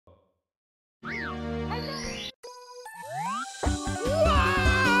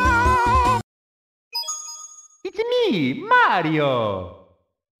It's me, Mario.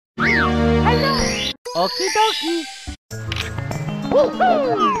 Hello. Okie dokie.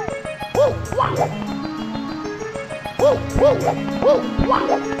 Woohoo!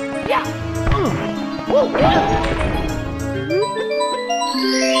 Yeah.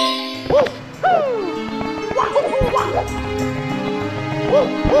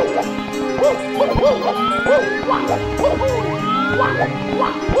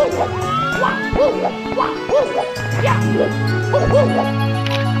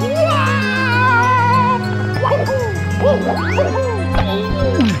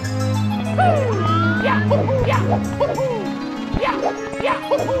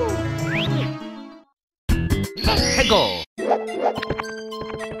 Let's go.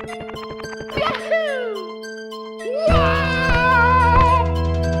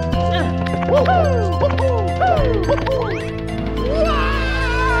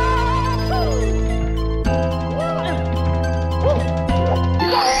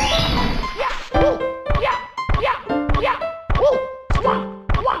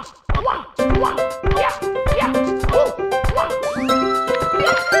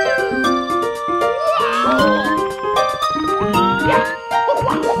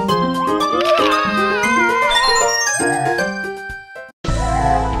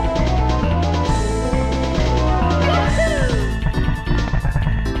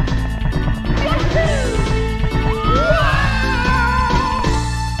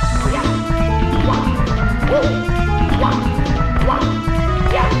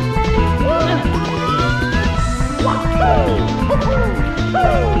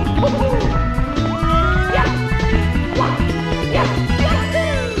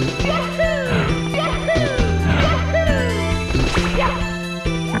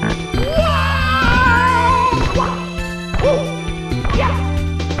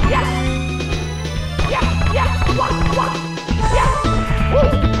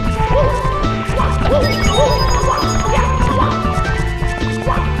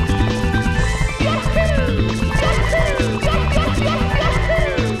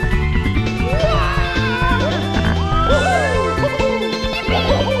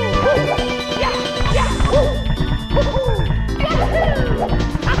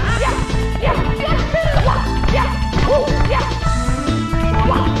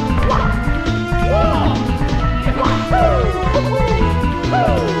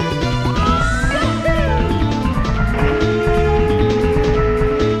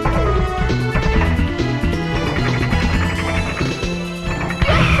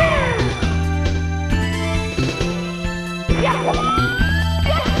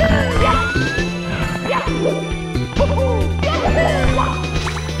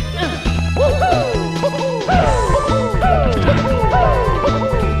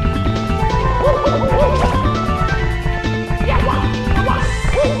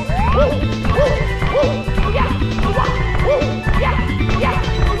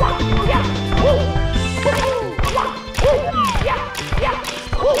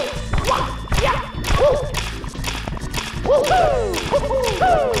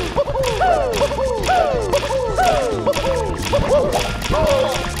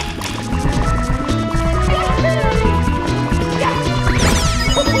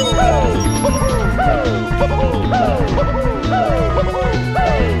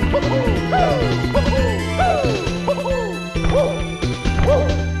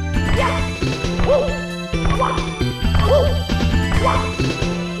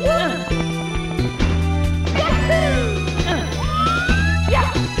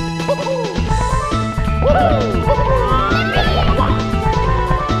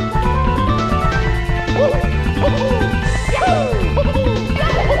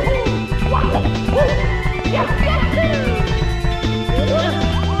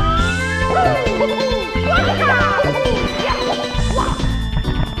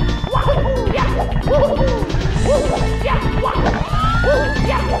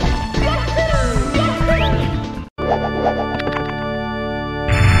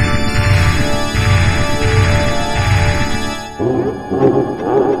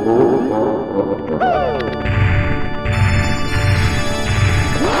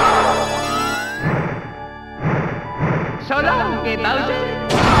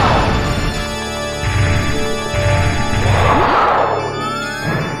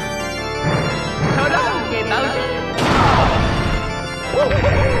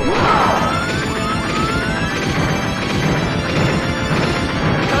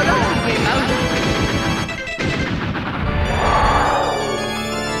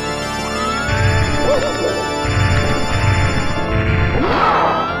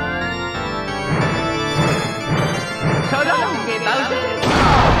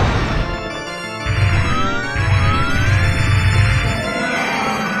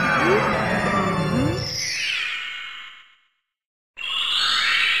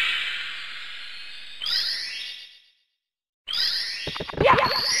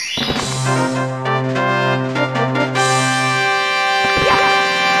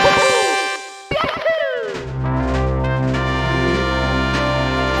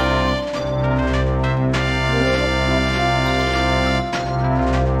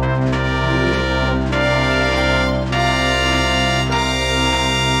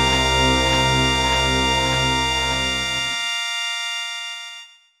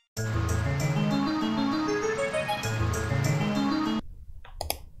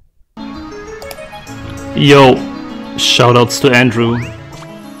 Yo, shoutouts to Andrew.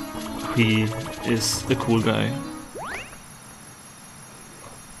 He is a cool guy.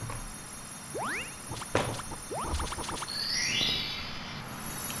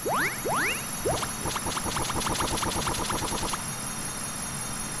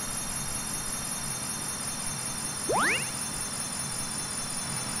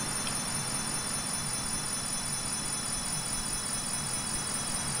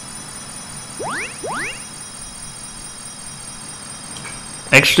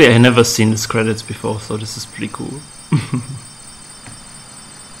 Actually, I never seen these credits before, so this is pretty cool.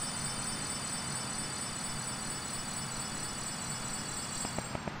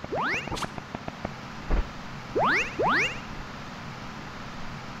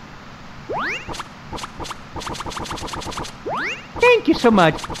 Thank you so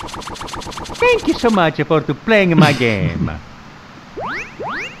much. Thank you so much for playing my game.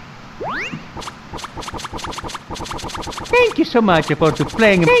 Thank you so much for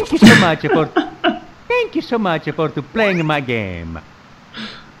playing. Thank you so much for. Thank you so much for playing my game.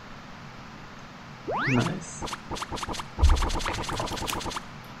 Nice.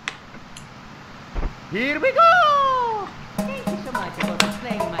 Here we go. Thank you so much for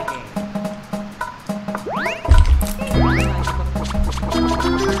playing my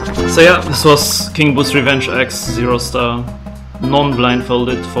game. So yeah, this was King Boo's Revenge X 0 star,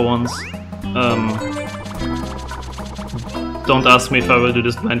 non-blindfolded for once. Don't ask me if I will do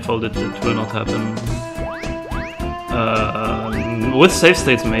this blindfolded, it will not happen. With save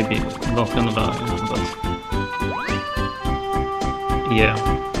states maybe, not gonna lie, but... Yeah.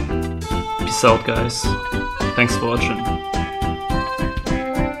 Peace out guys, thanks for watching.